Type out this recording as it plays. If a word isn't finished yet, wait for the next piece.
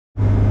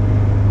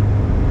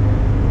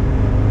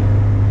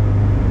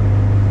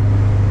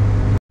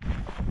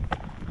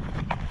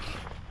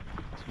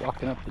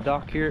the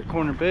dock here at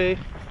Corner Bay.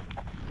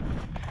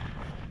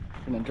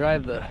 Gonna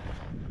drive the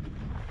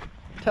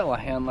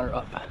telehandler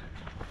up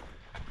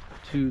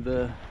to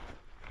the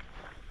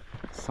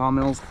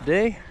sawmills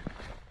today.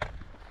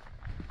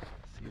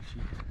 See if she...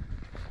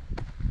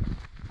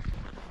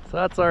 So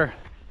that's our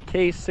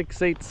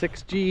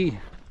K686G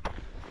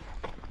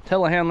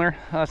telehandler.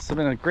 That's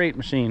been a great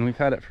machine. We've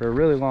had it for a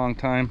really long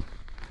time.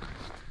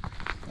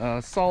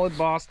 Solid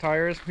Boss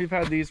tires. We've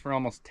had these for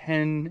almost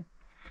 10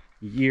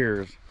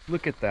 years.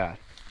 Look at that.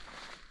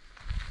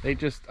 They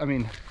just, I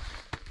mean,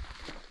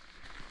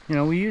 you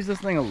know, we use this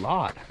thing a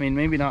lot. I mean,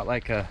 maybe not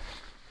like it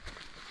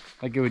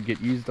would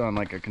get used on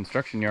like a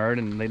construction yard,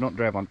 and they don't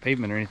drive on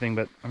pavement or anything,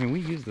 but I mean, we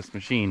use this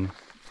machine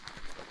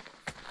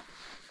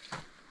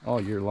all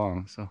year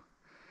long. So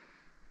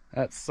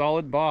that's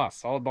Solid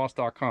Boss,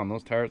 solidboss.com.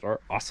 Those tires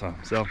are awesome.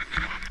 So I'm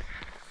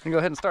gonna go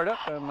ahead and start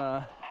up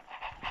and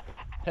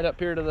head up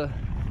here to the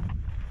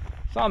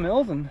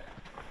sawmills and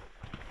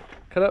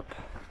cut up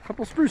a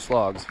couple spruce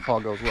logs if all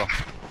goes well.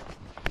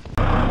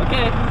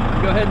 Okay,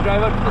 go ahead and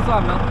drive up to the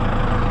sawmill.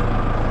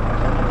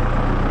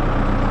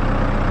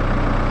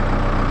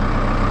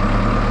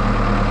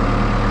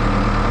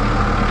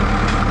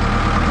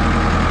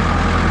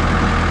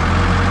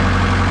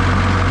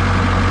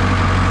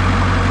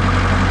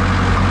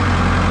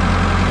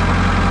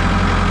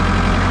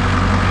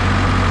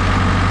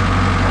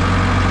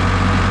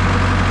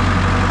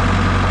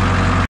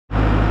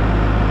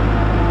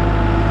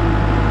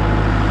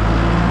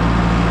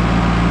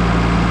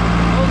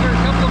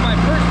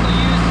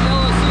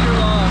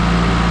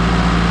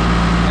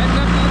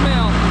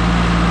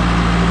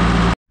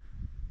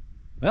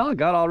 Well, I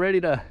got all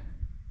ready to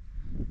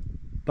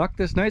buck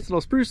this nice little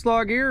spruce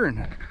log here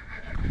and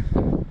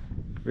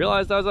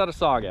realized I was out of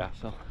saw gas,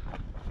 so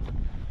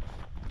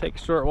take a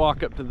short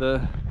walk up to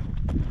the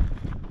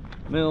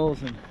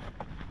mills and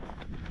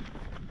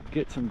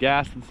get some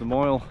gas and some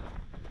oil.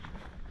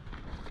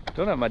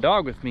 Don't have my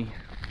dog with me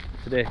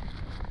today.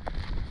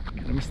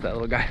 I missed that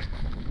little guy.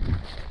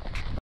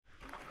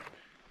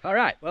 All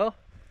right, well,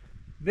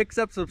 Vic's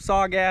up some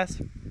saw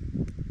gas.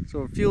 So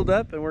we're fueled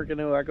up and we're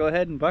gonna go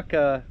ahead and buck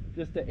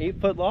just an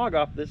 8-foot log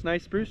off this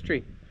nice spruce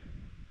tree.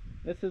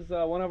 This is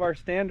one of our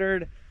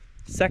standard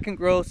second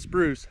growth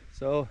spruce.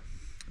 So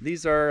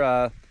these are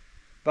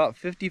about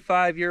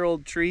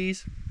 55-year-old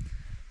trees,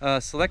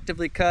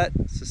 selectively cut,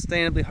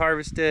 sustainably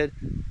harvested,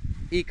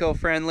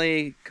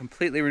 eco-friendly,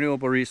 completely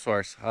renewable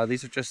resource.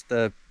 These are just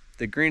the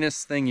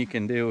greenest thing you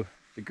can do.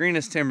 The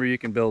greenest timber you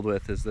can build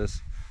with is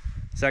this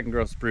second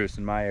growth spruce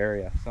in my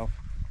area. So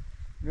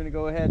we're gonna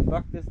go ahead and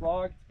buck this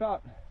log. It's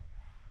about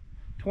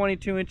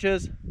 22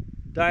 inches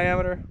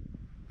diameter,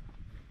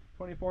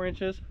 24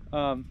 inches. This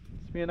will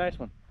be a nice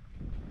one.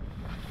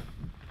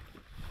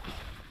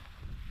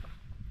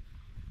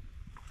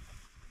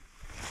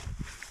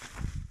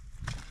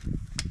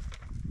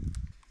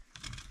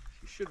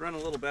 She should run a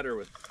little better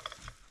with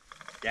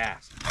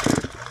gas.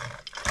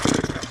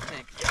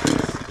 Tank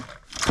gas.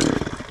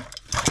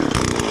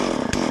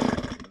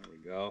 There we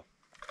go.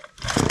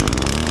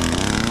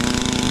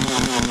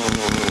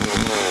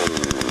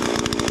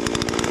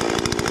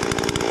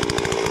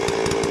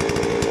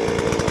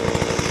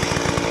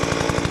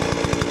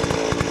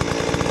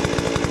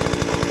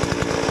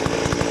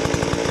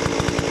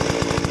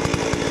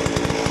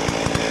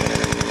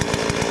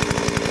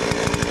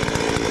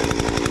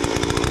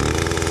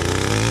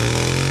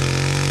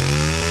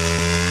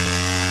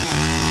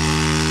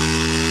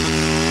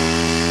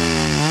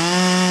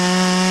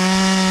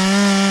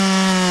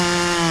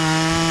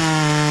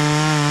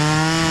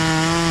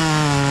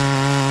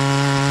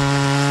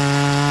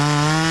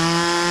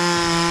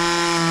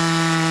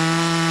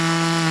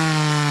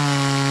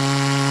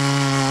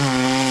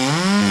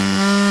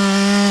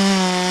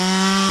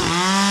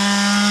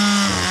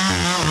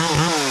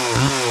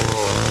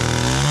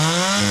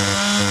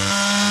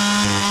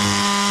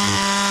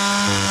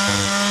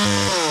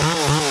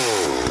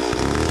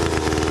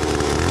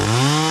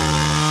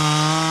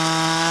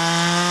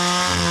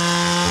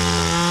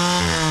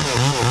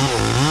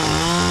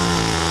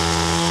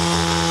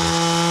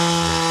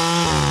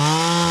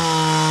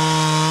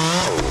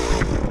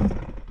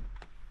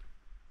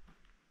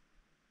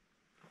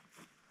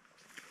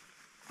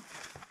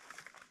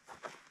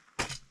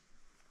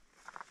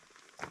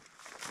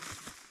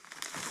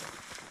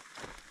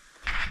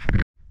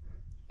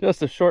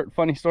 Just a short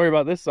funny story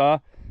about this saw.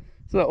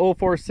 It's a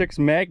 046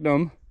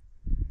 Magnum.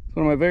 It's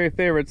one of my very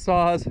favorite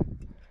saws.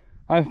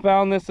 I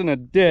found this in a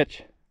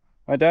ditch.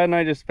 My dad and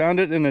I just found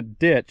it in a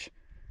ditch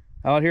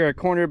out here at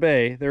Corner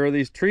Bay. There were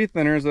these tree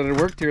thinners that had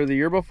worked here the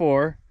year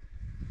before,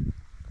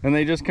 and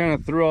they just kind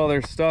of threw all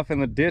their stuff in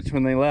the ditch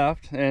when they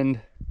left,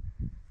 and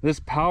this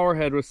power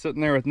head was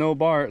sitting there with no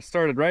bar. It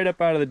started right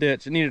up out of the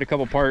ditch. It needed a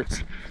couple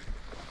parts.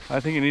 I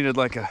think it needed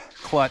like a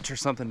clutch or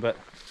something, but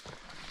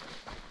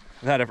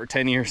I've had it for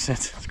 10 years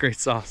since. It's a great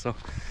saw. So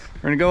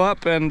we're gonna go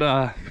up and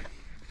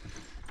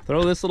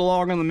throw this little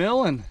log on the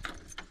mill and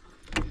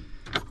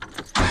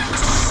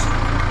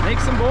make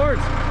some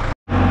boards.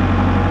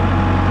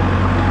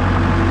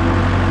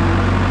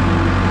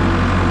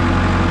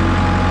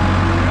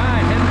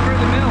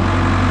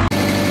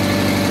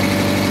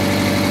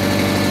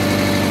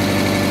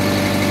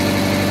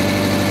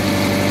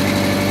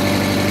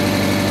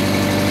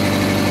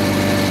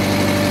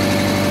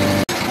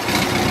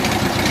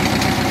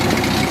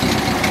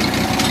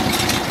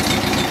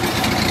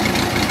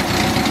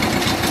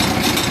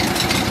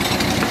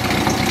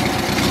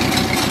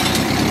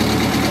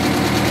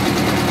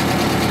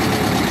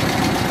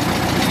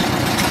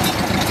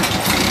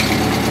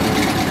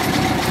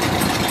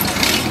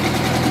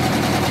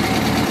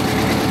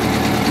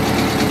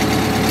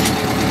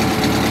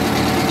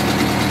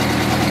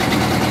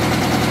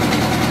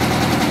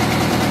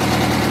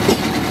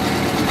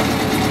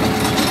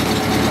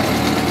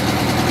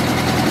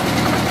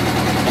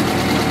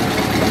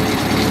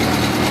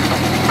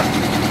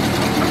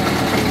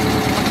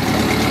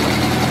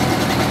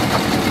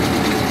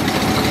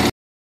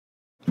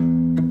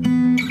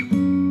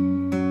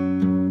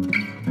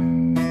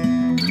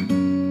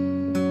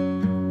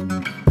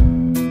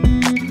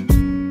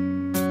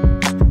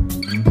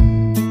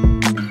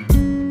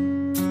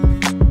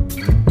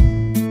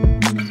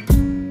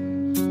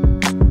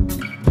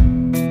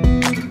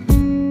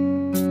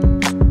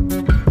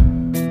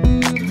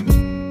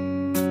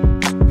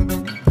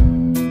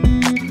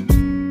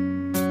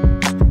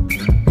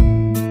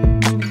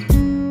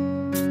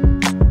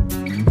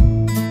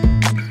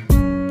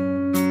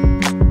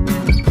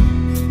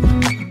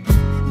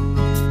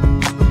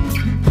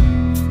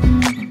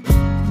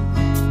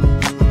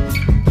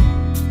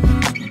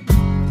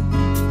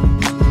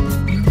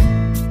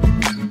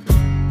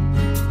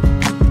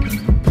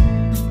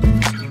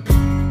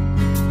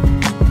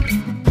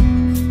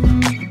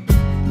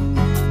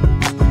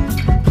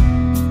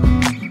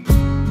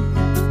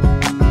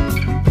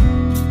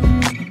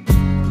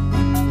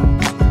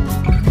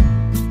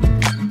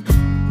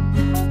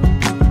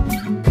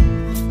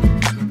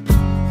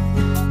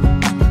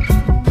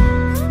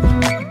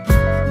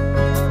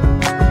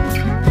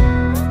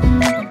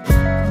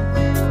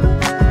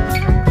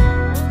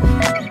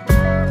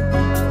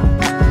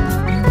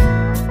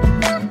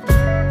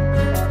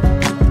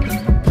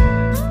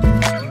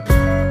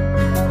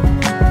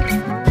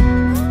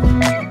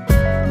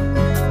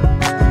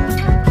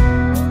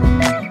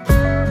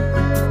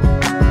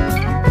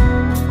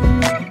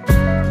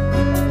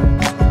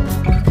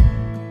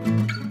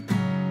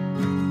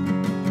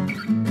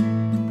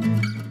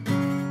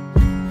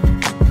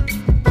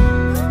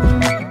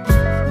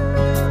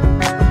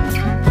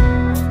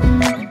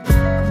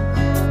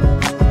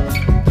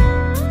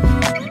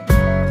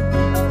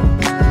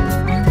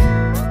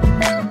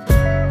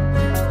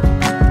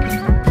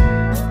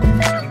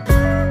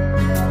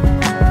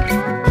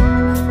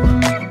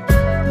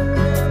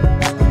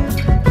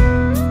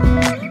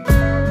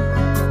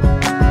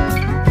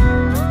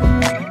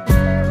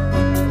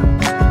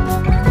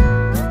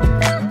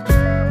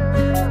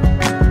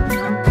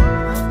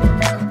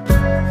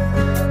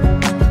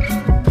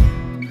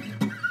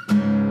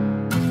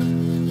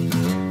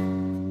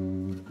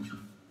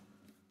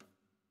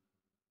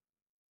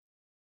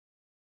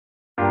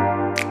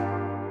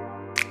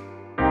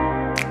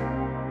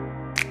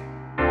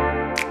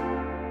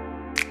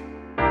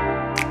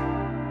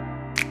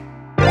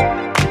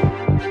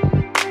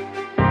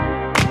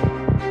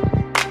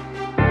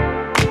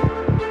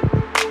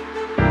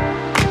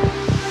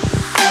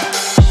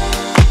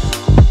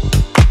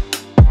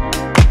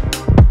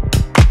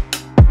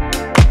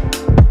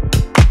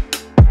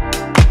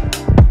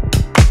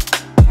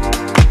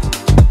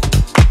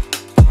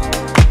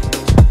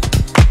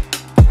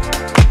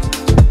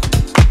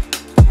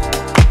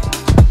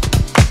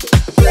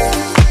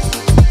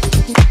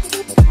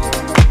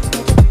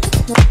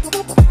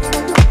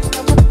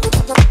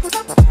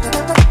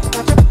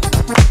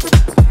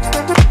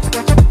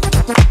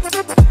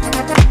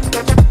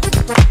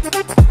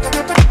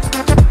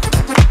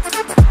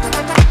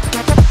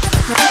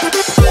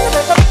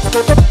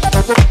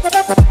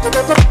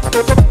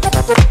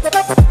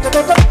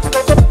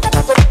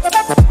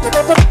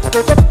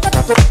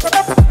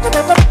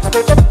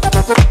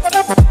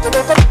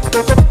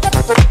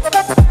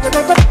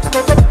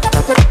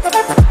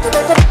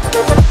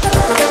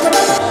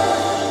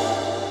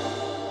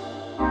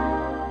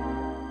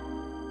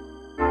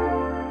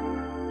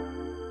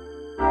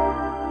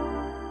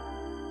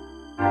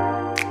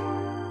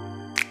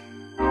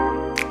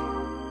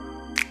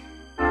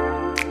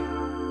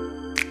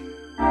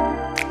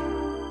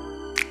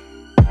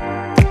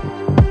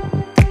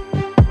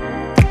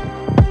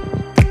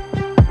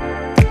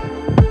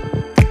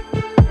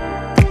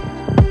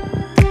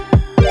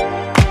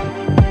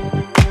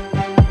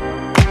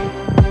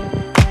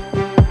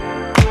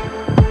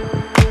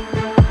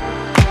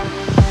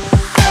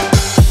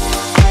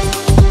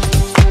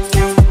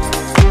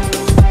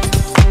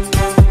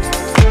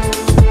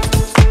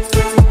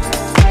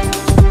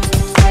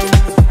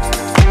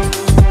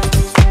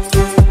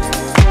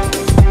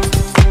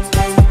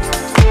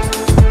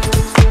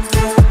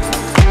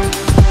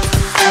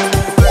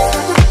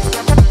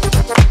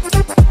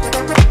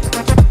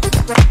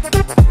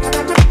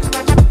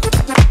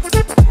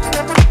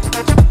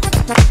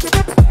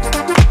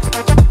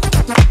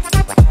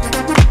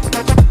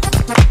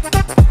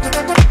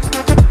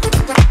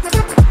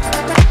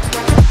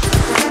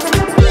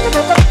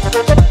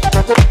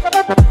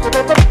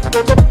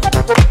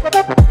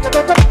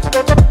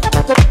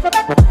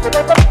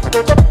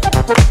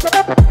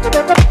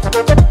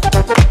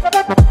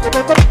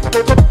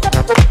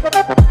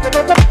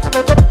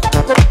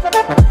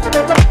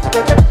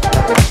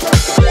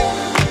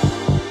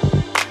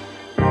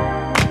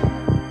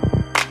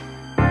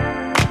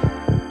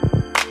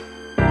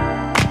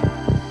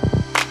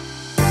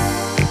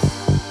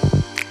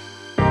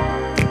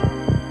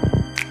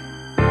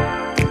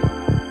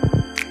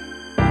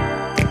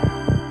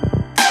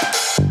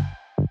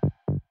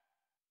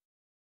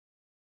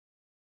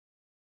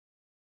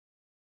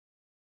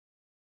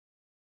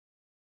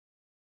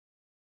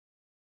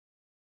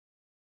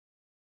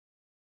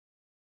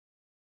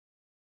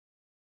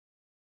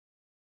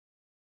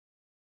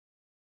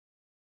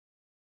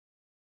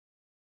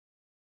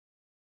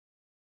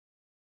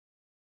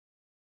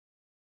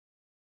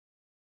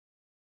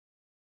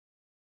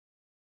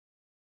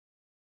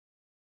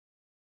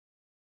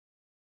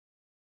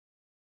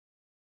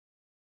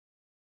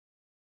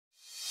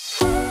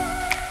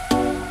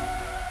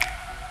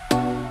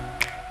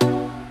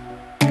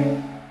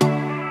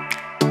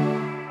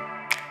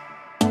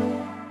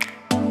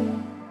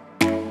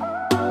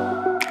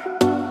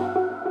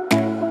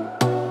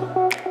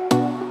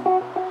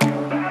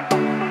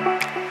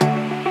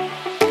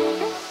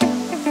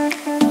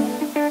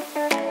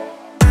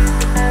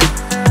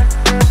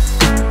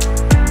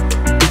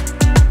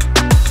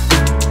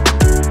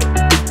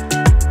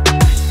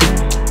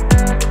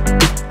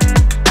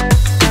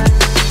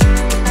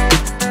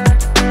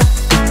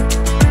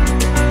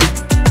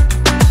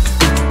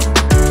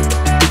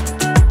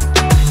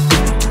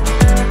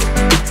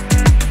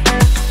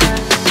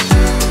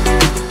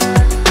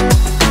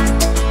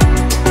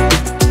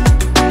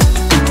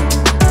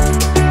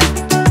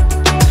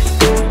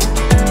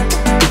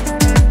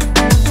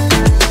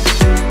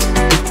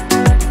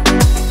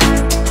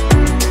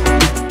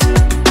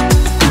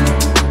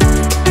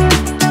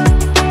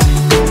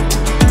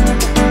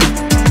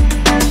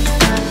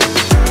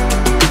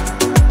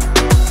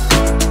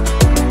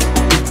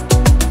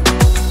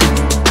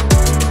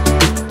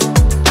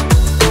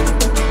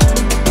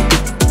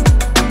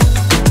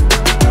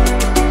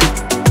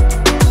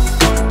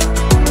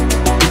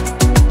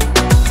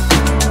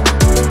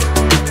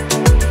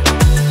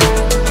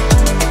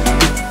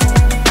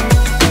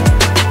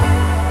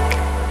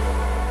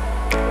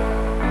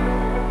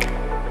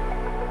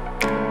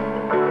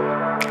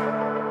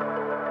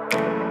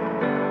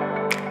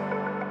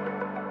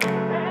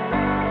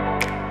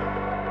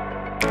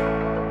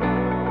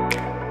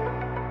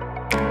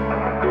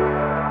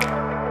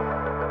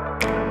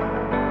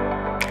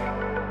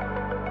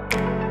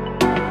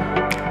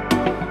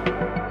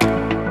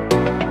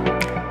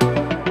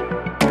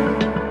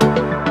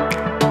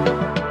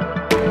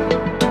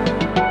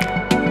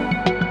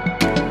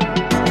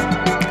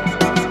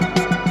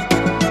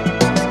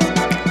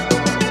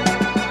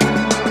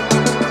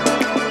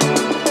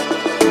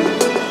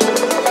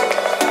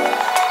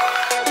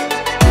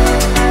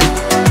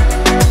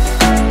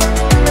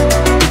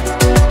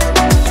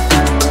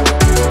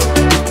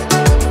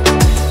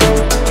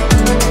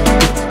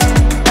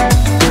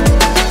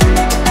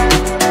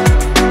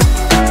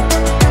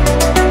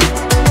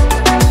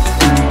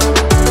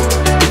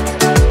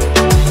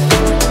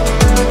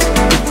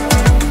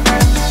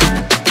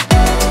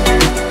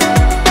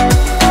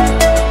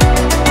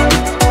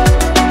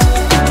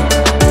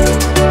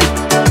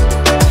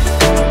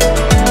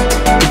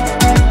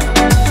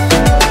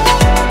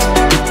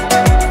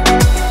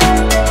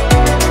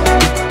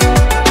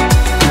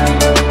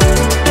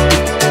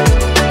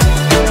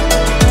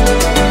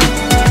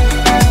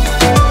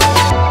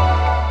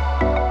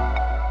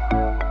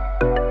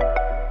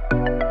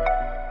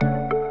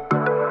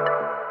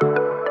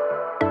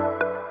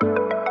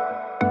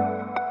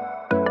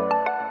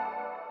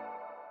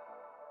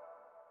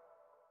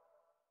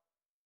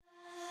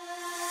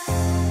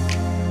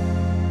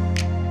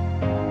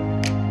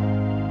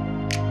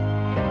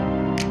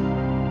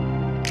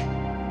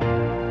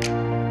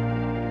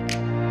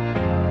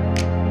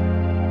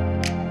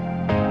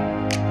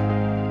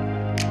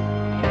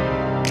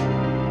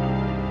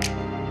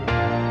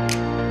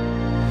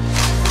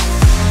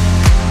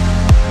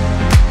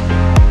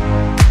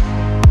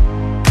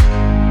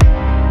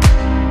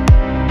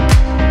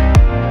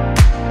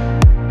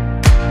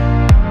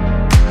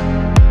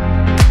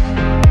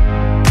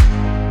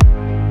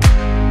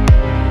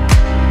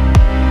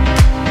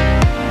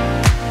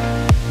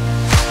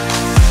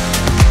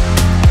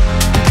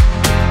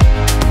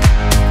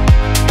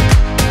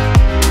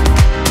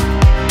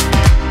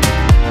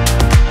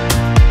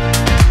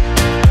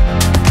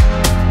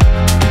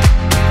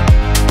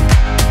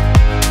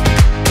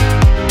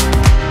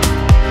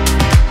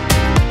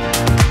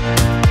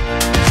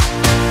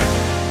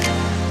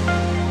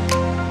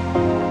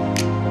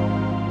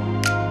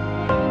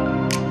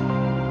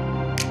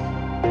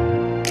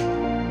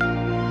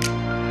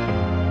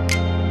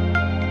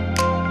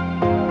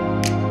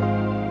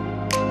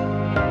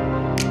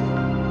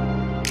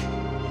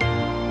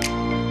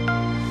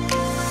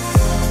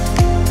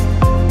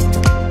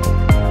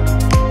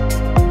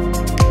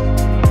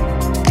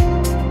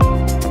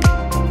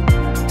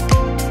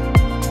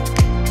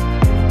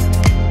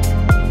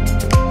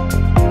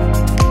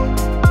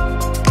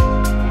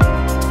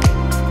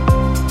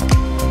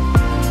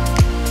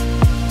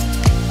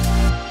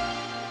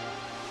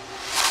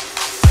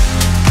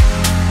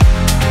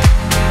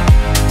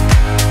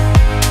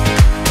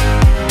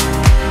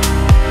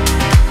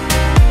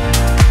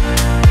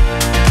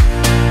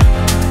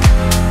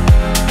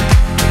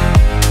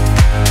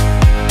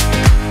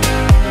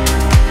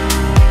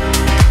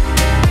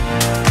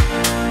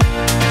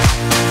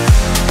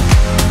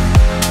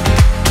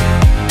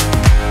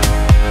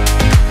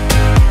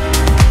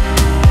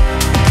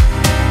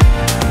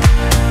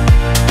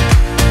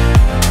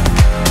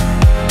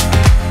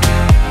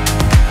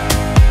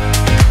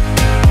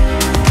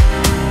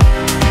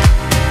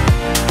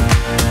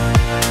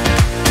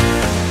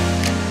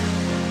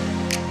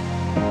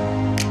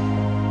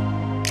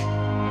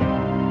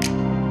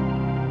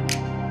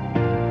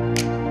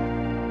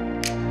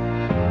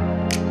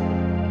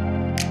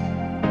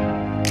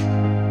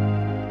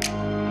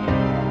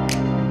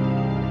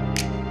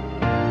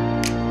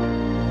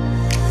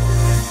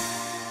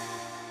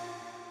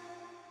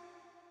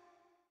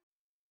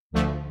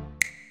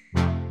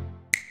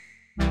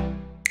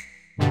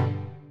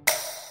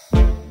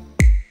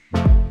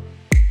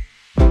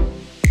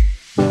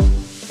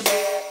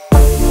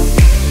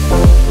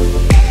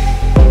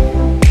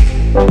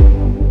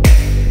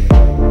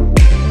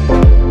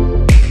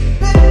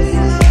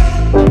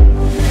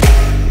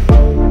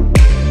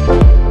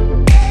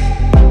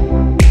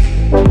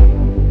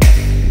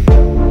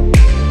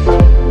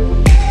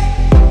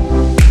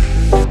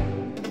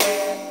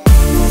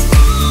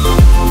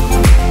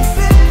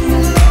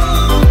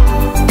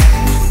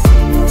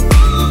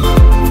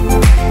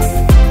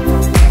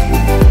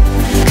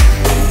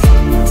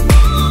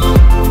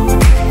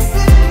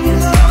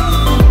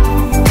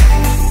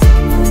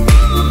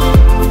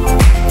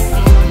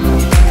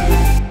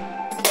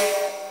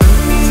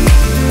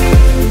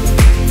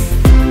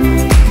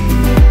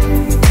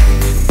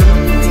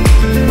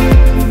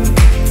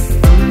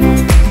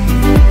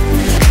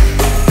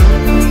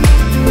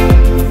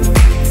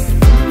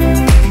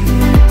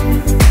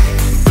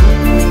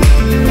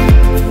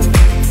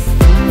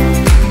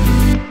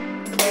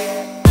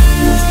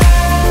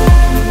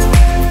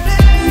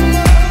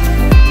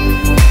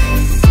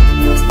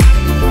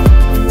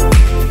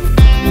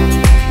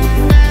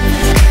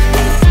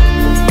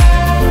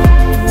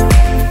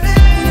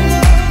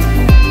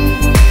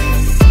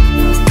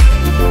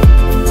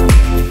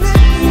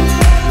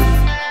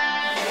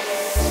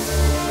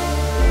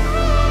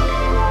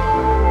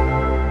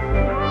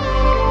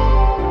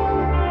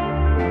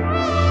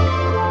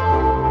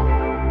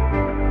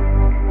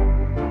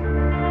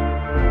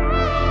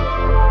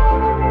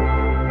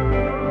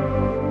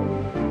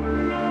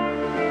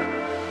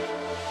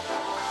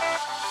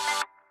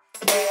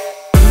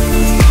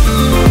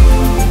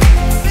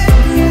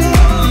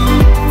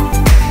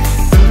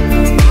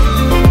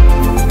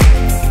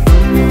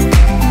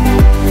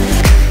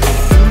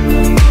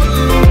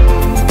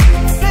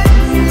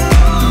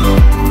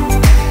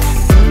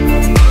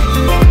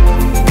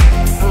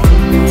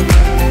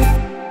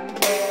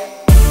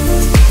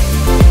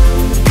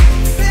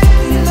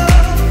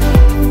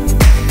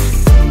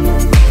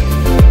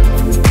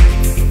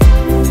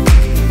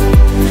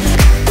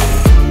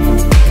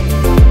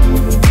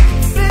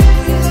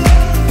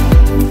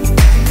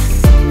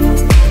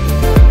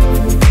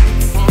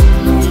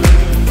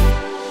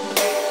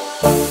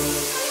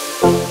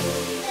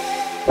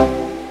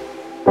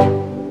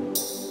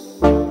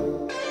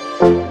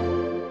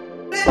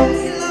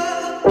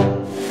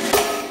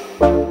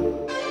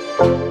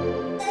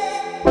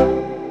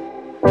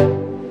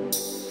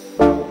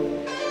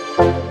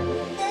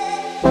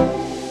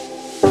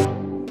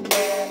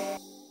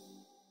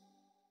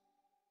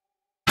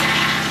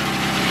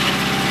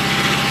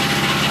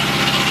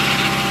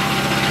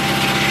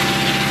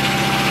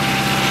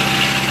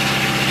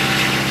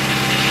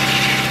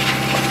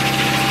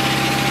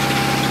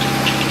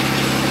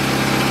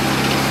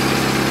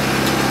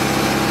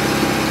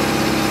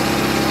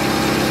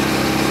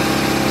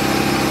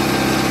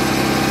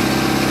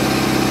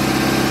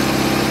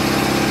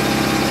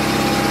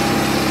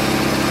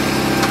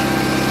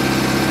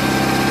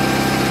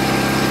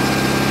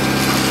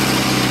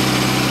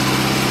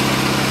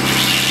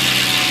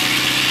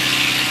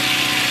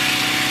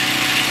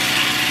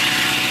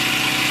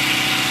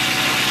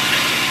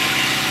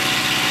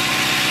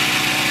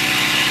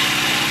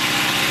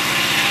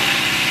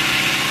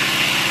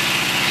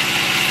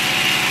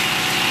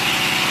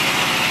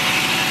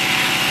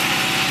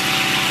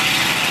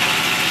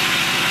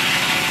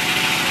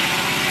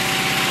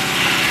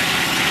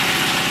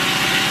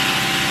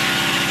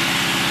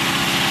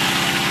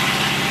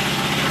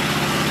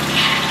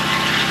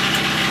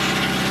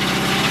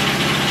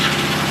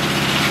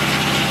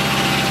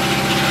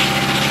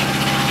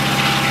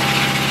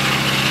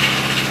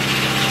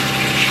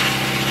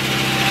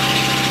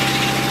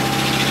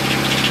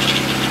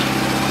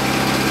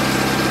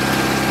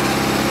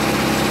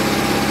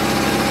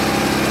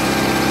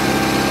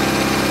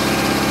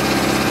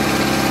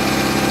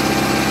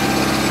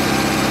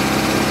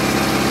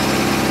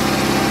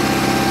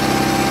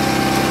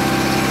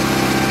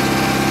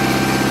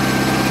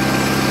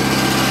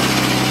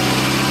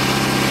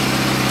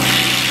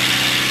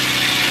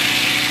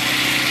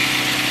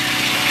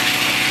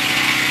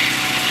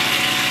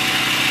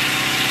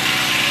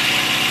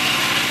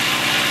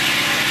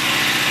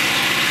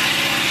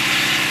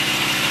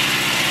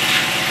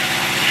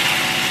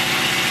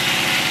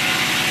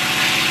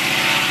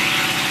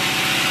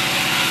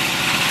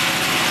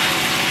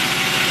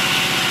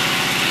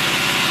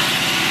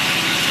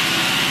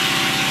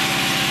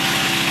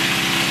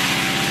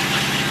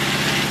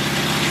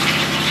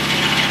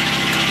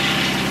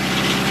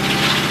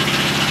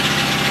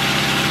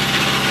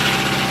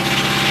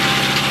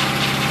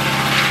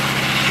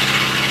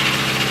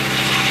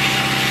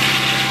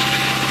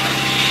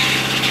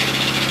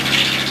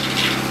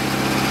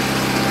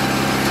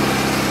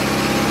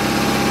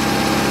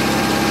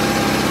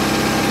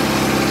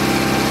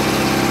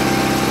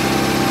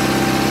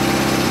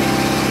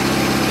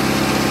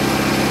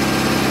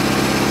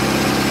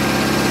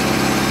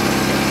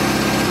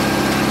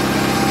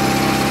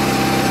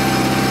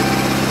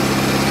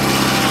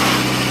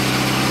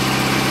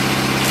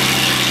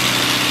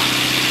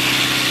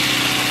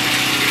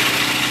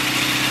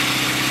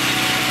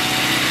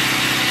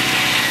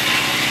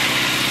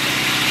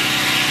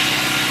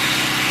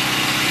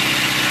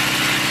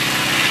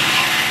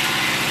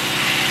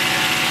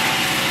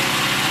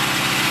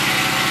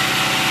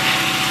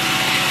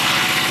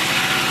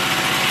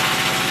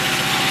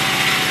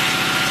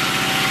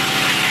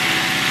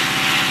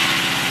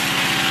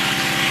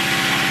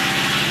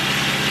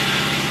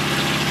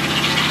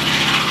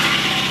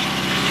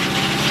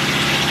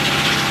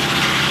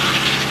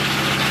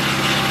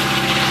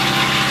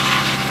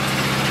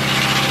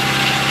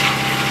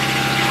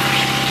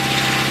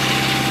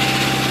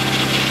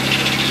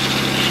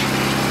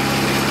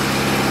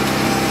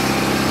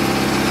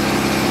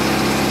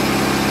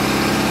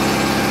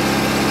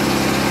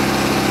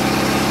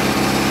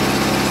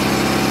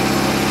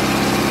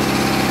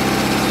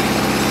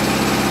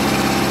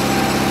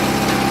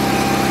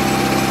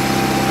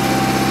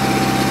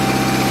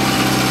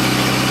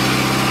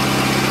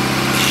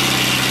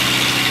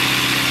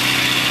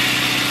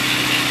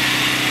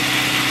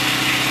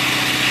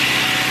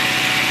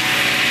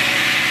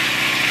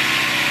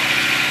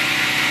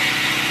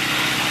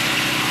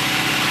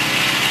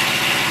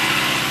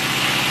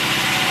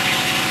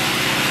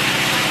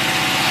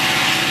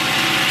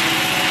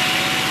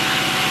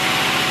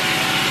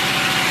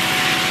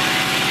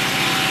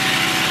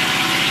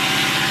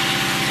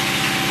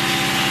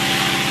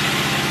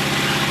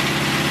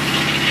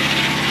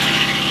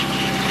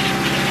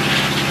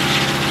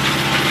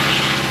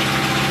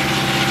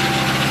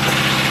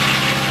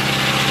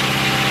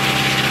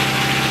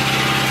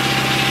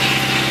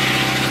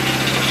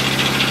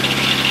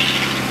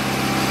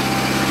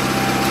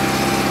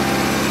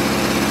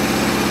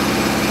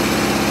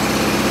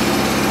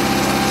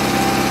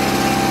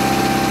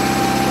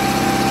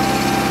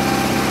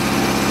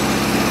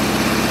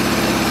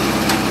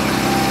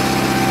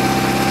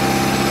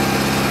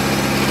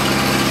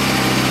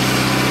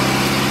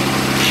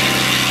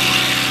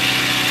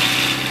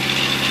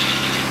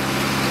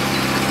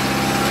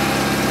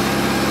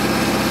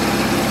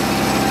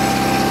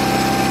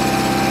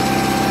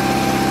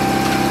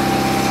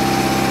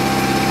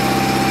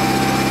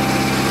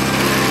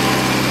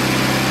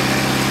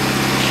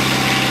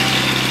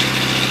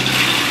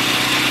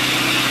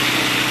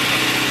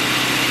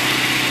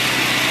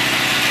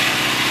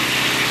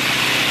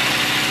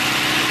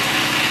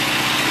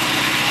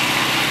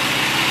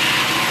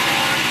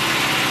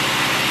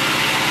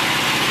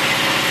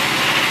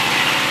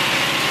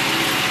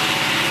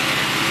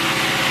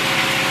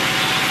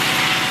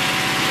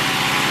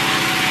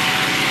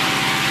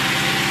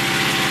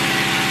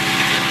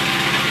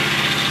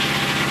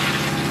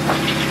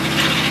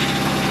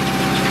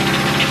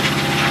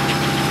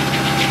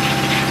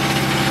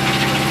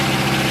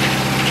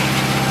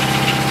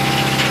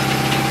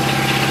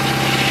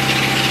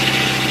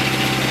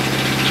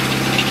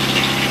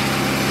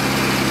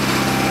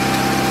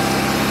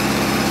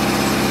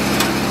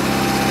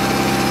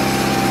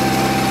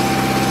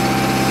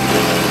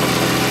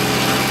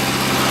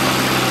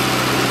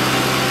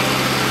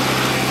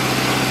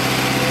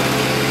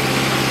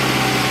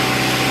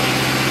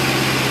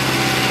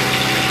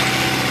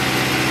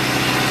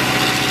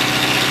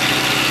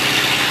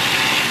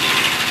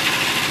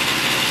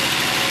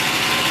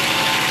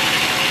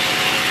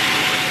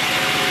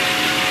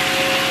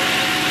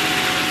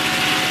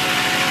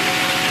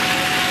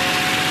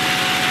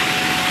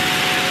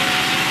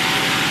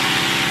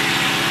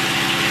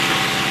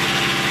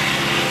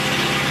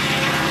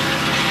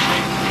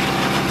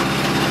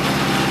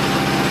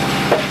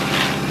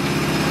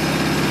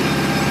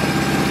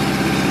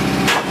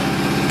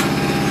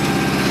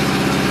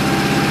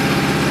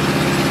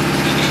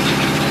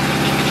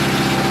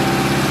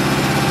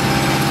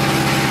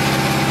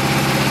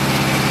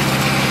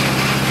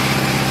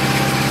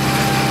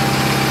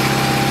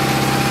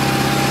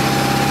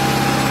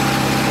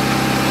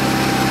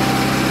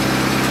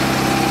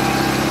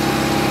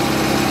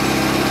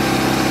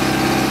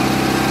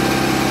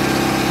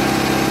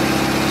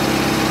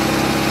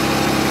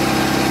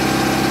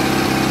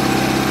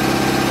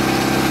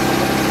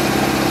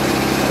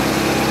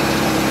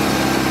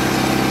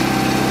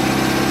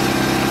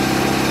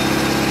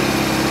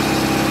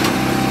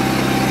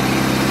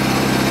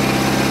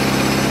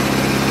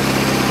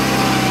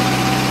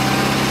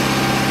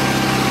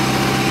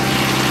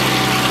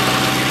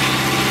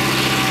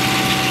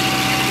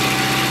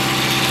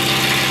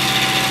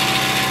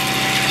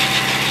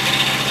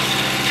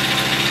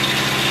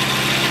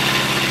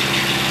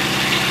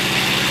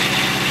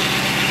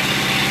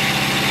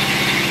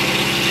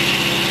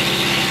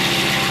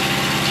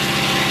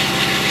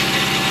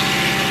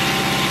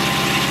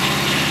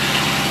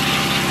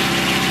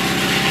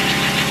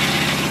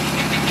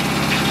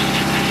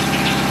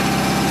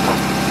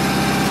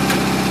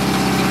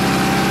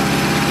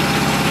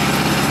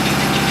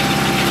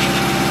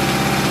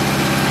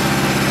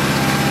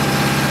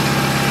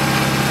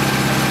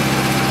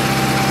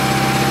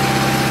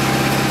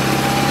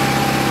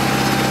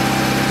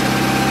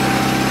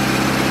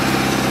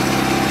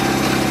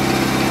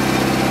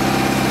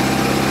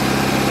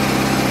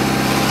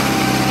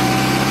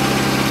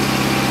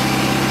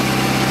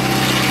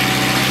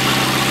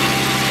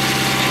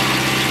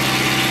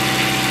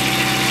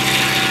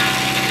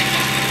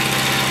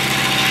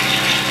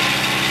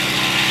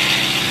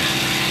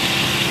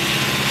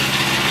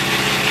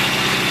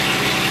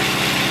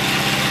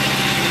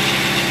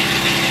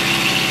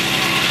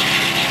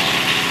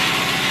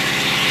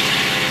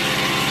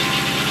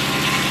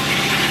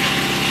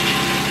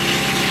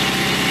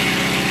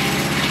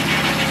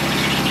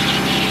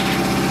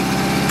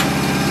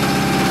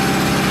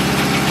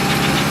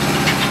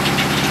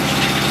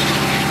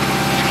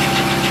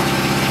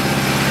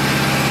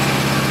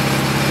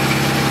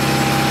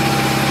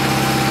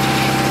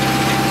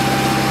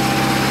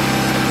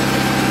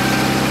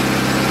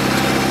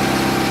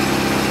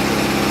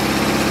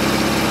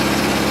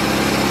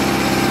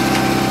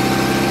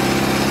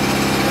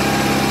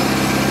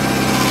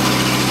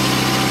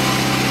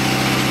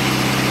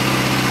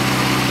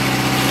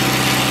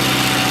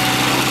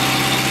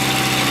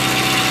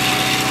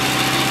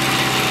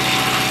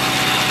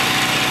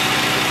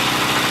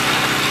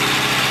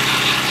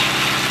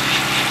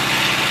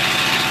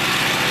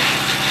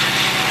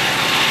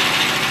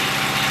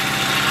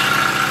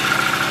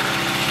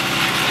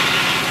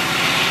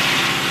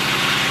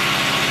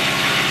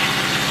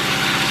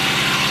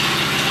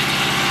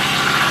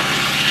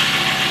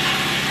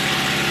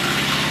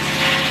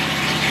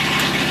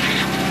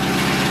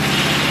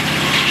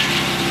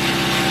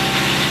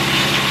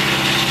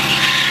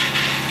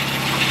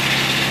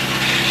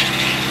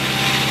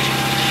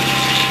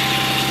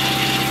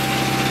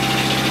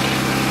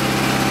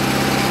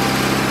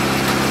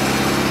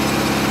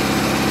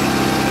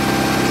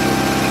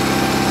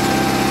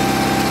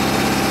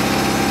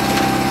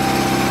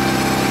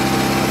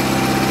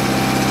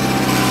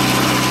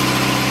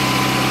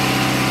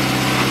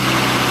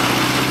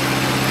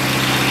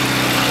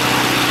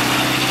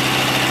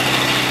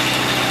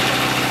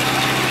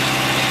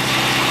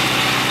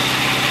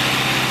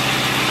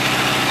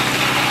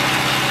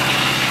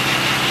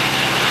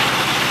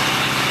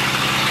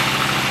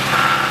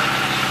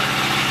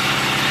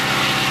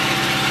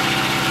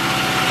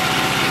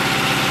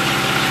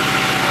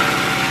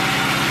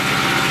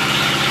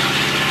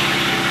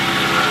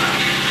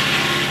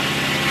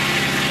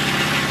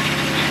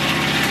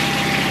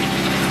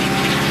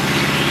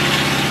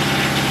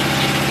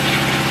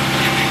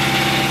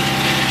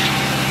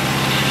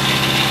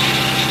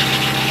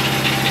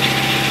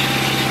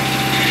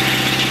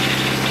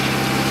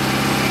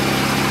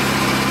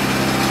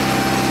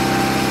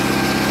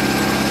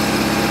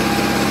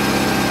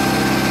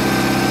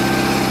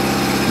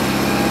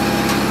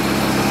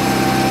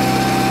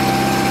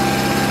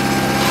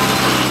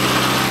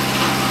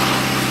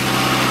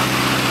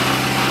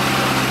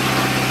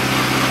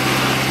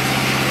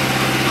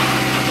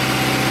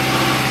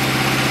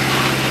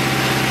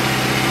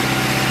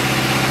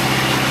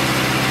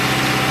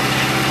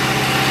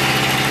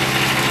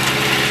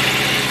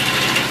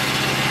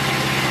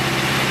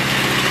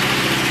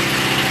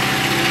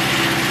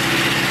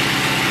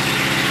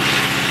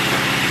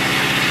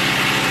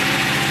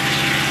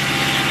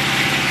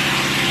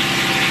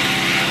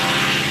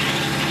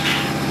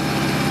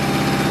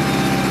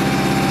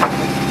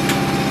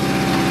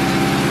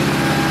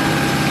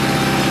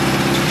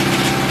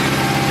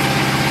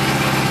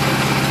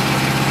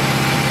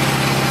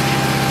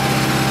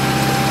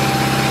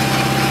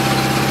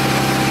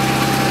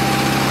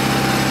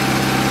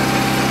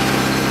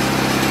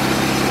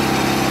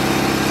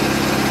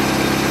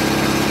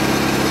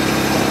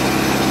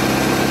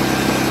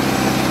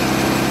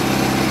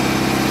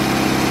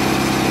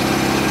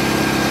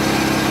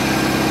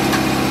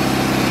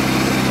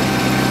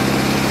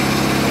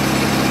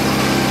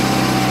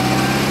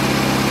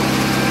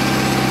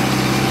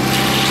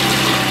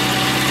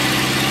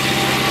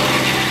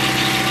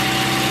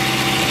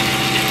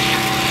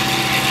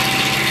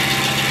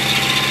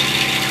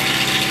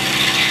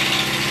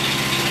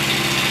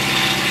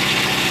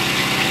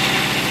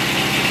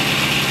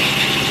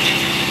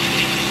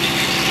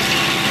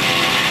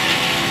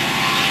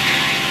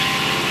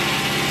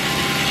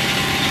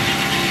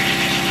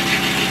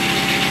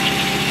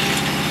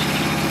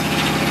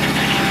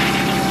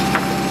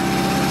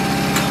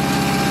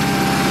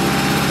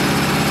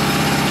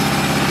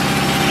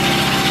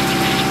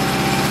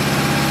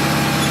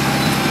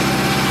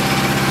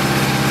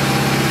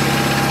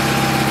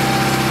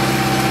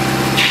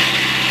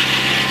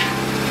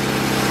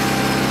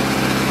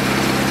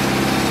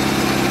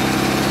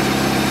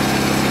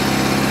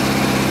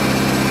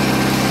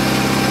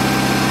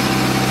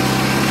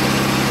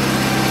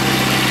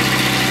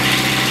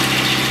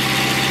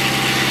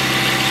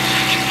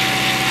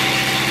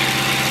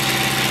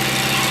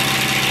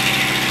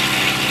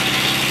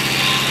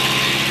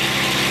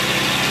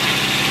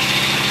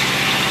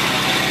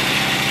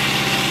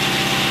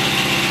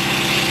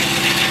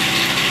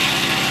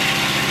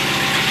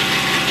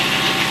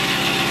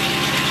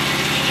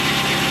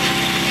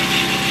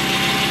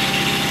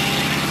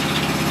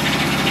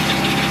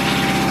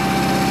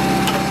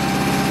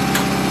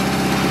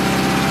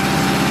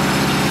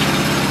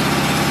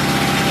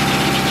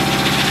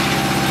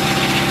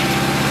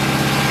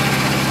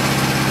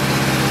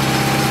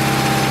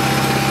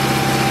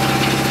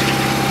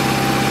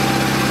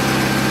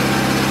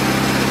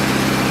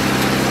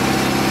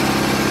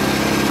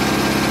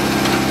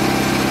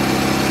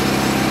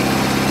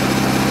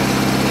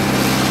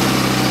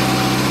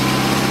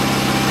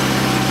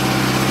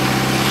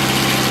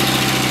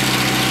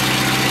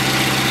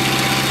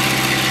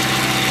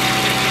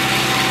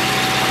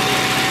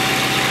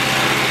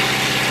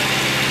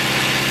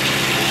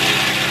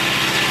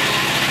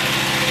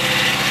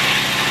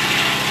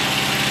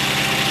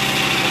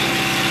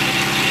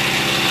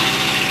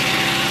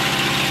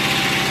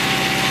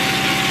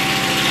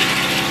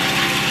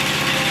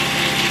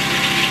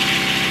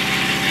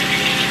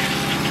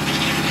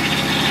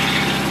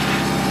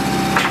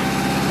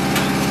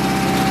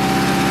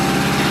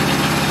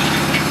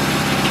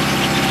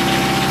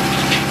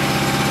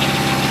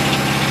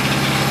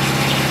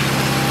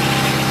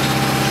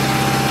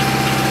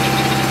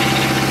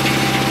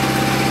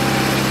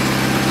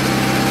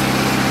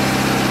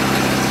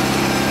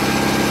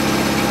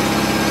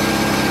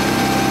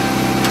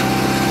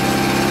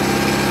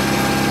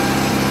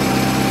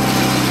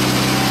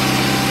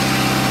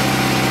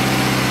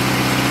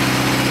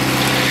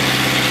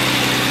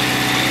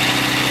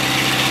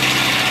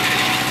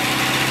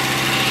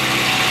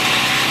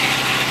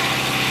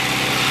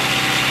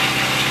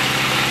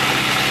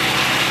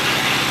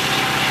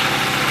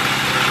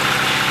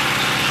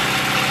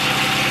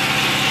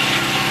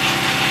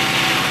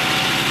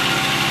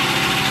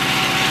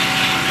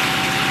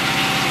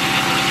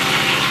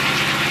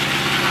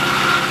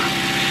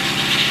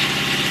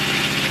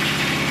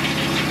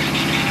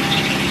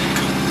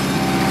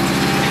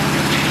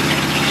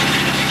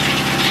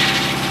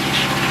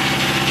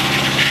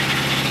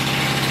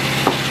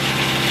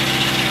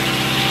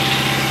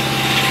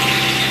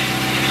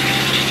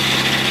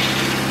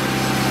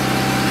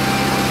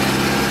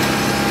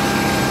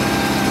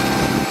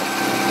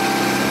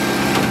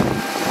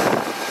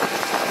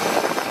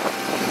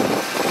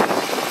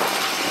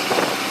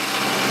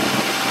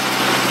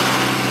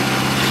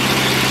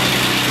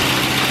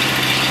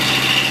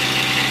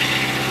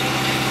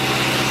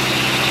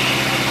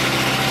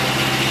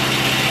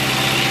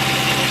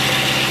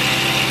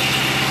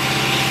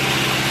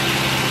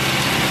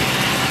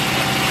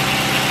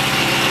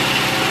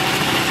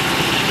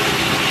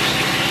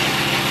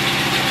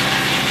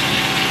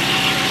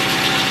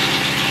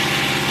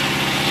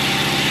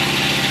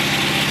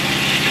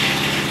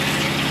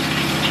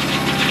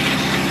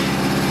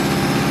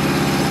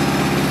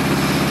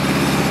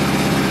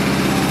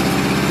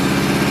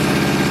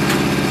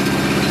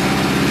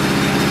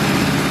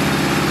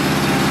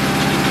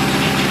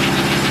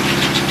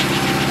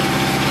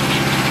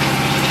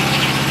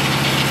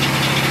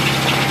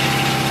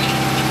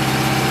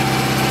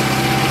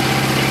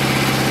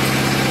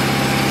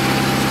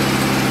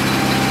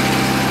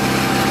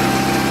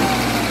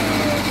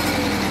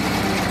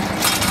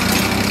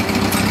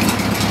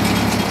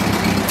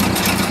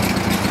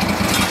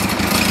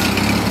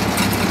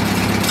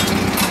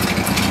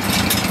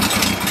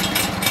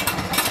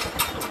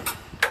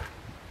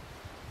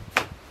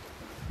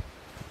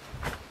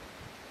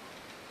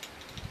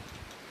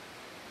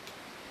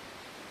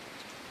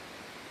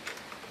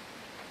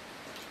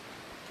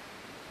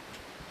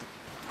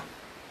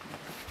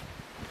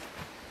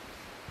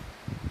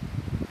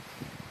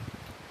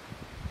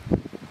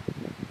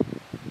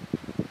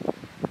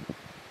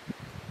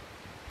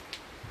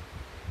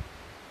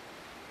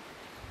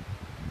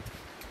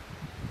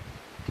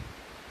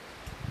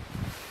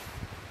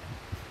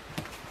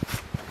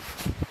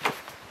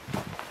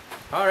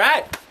 All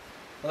right,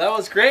 well that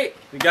was great.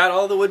 We got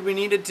all the wood we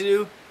needed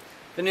to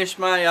finish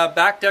my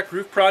back deck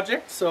roof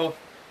project, so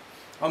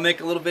I'll make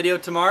a little video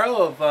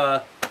tomorrow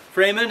of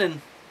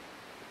framing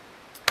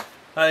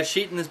and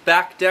sheeting this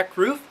back deck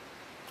roof.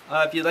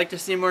 If you'd like to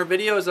see more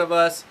videos of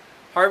us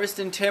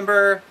harvesting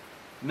timber,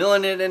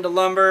 milling it into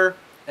lumber,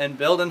 and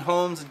building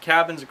homes and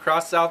cabins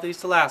across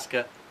Southeast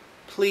Alaska,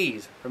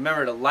 please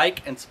remember to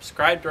like and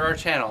subscribe to our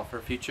channel for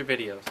future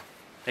videos.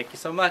 Thank you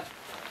so much.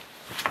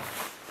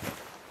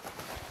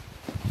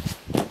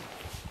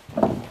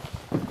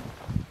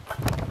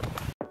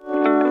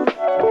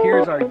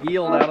 Here's our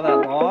yield out of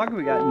that log.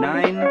 We got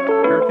 9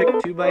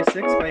 perfect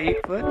 2x6 by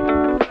 8 foot,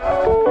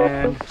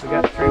 and we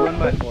got 3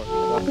 1x4.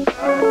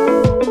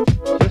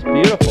 So it's just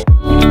beautiful.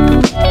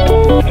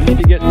 I need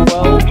to get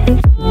 12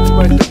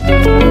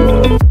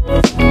 2x6s.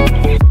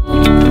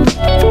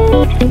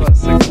 About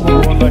 6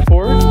 more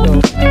 1x4s. So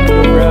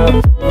we'll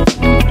grab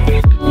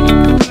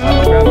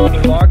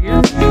another log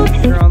here,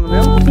 get her on the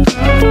mill,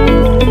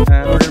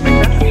 and we're gonna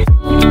make that.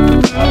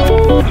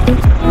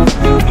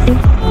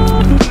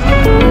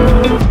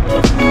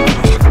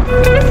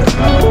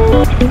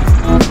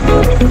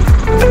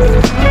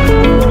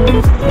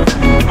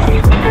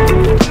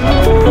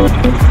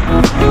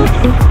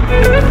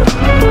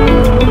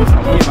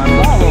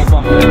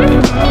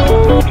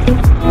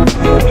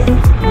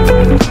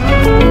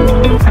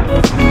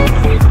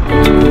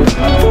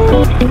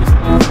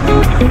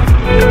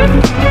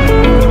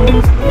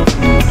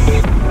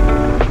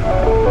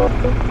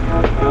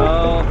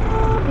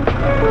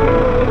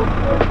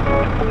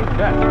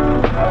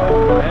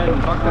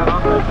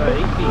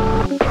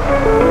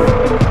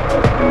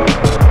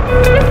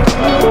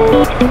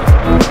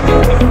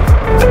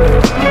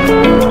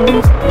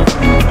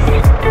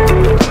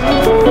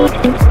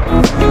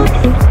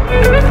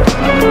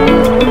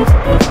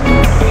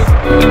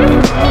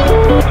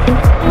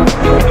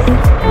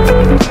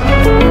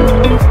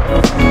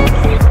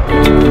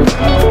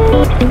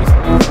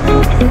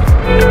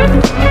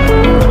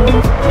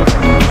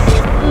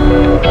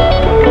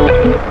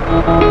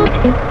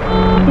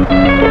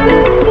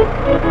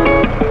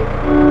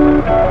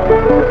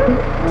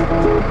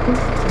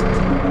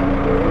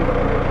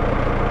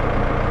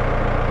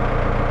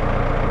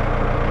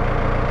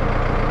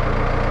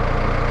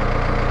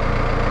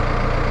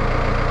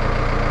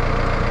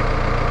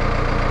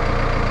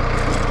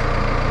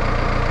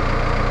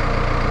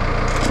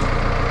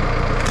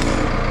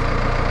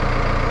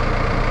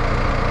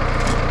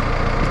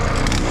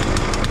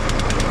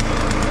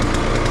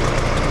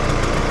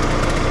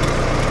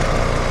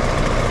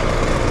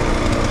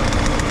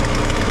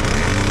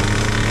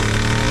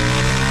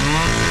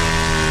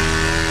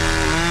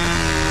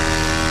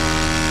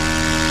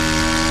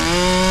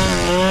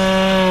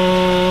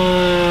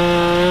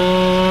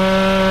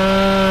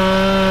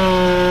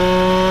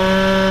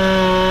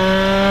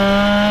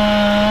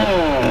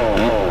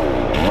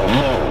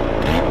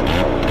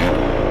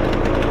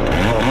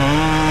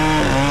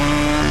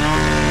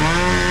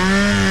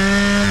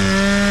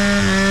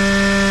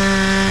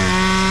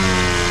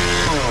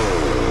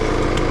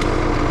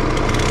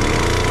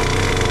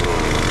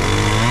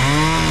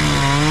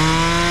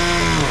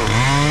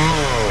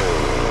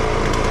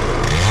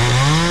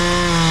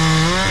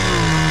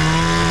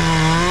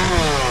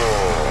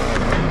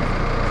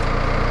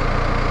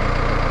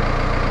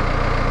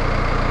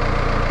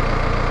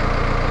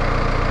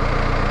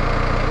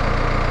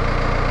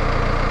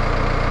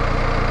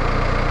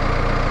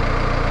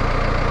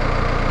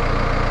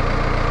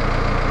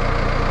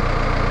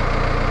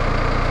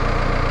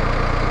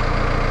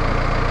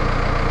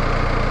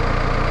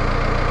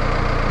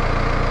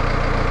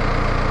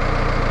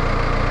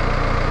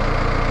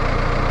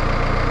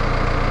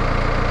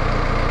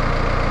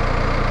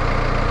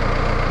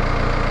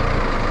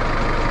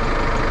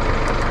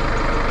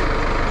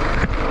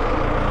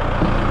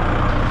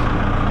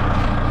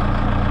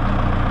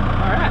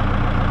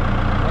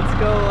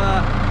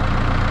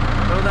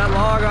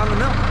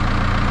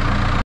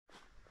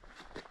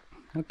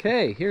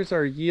 Okay, here's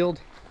our yield.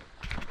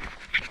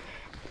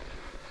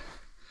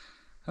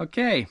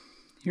 Okay,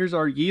 here's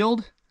our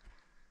yield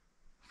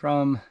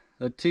from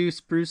the 2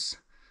 spruce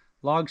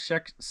log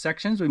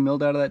sections we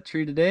milled out of that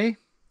tree today.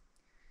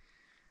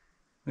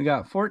 We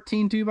got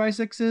 14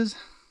 2x6s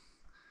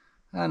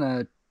and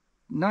a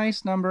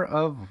nice number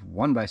of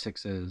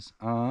 1x6s.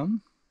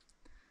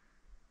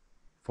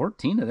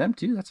 14 of them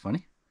too, that's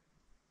funny.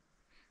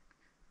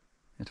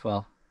 And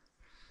 12.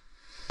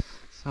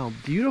 So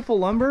beautiful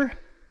lumber.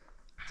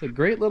 It's a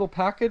great little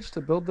package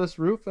to build this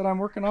roof that I'm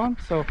working on.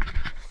 So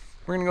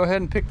we're gonna go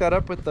ahead and pick that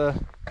up with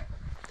the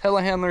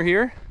telehandler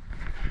here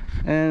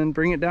and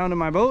bring it down to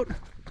my boat.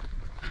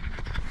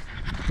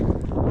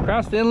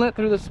 Cross the inlet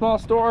through the small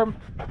storm,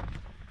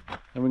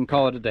 and we can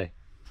call it a day.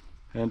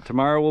 And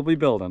tomorrow we'll be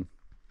building.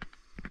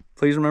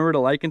 Please remember to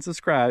like and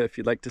subscribe if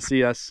you'd like to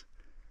see us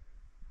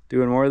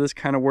doing more of this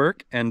kind of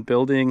work and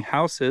building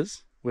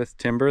houses with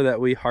timber that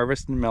we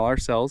harvest and mill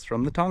ourselves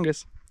from the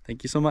Tongass.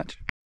 Thank you so much.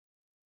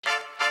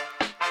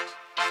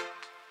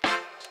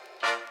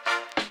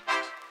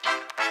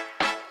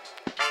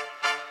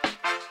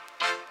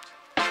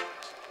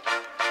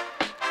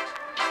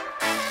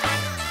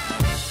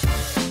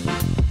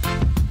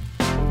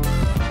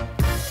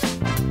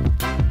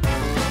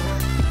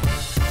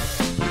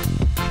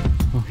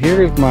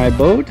 here is my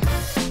boat.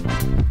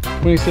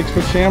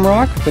 26-foot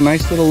shamrock with a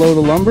nice little load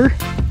of lumber.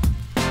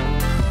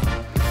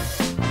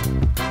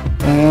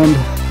 And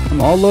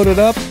I'm all loaded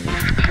up.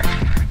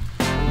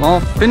 I'm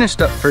all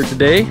finished up for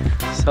today.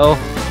 So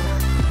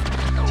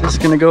just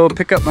gonna go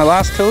pick up my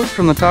last tote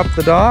from the top of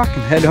the dock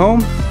and head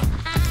home.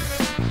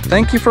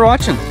 Thank you for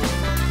watching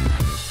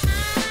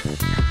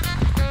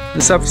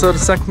this episode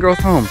of Second Growth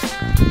Home.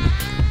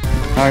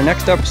 Our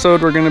next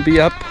episode, we're gonna be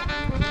up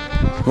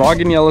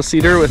logging yellow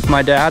cedar with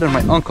my dad and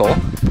my uncle,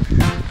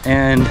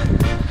 and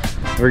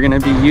we're gonna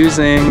be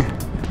using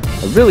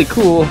a really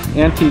cool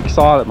antique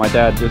saw that my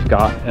dad just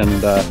got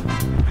and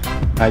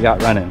I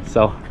got running.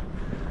 So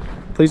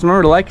please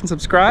remember to like and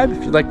subscribe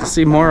if you'd like to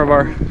see more of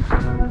our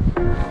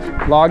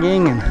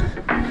logging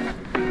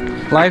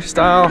and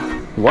lifestyle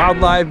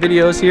wildlife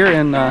videos here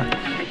in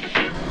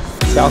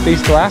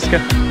Southeast Alaska.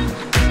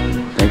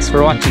 Thanks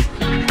for watching.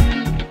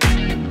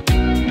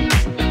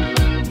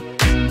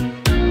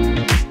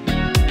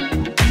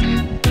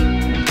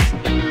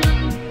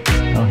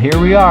 Well, here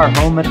we are,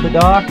 home at the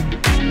dock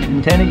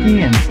in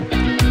Teneke, and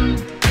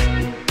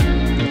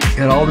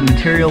got all the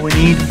material we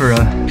need for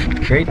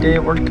a great day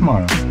at work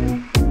tomorrow.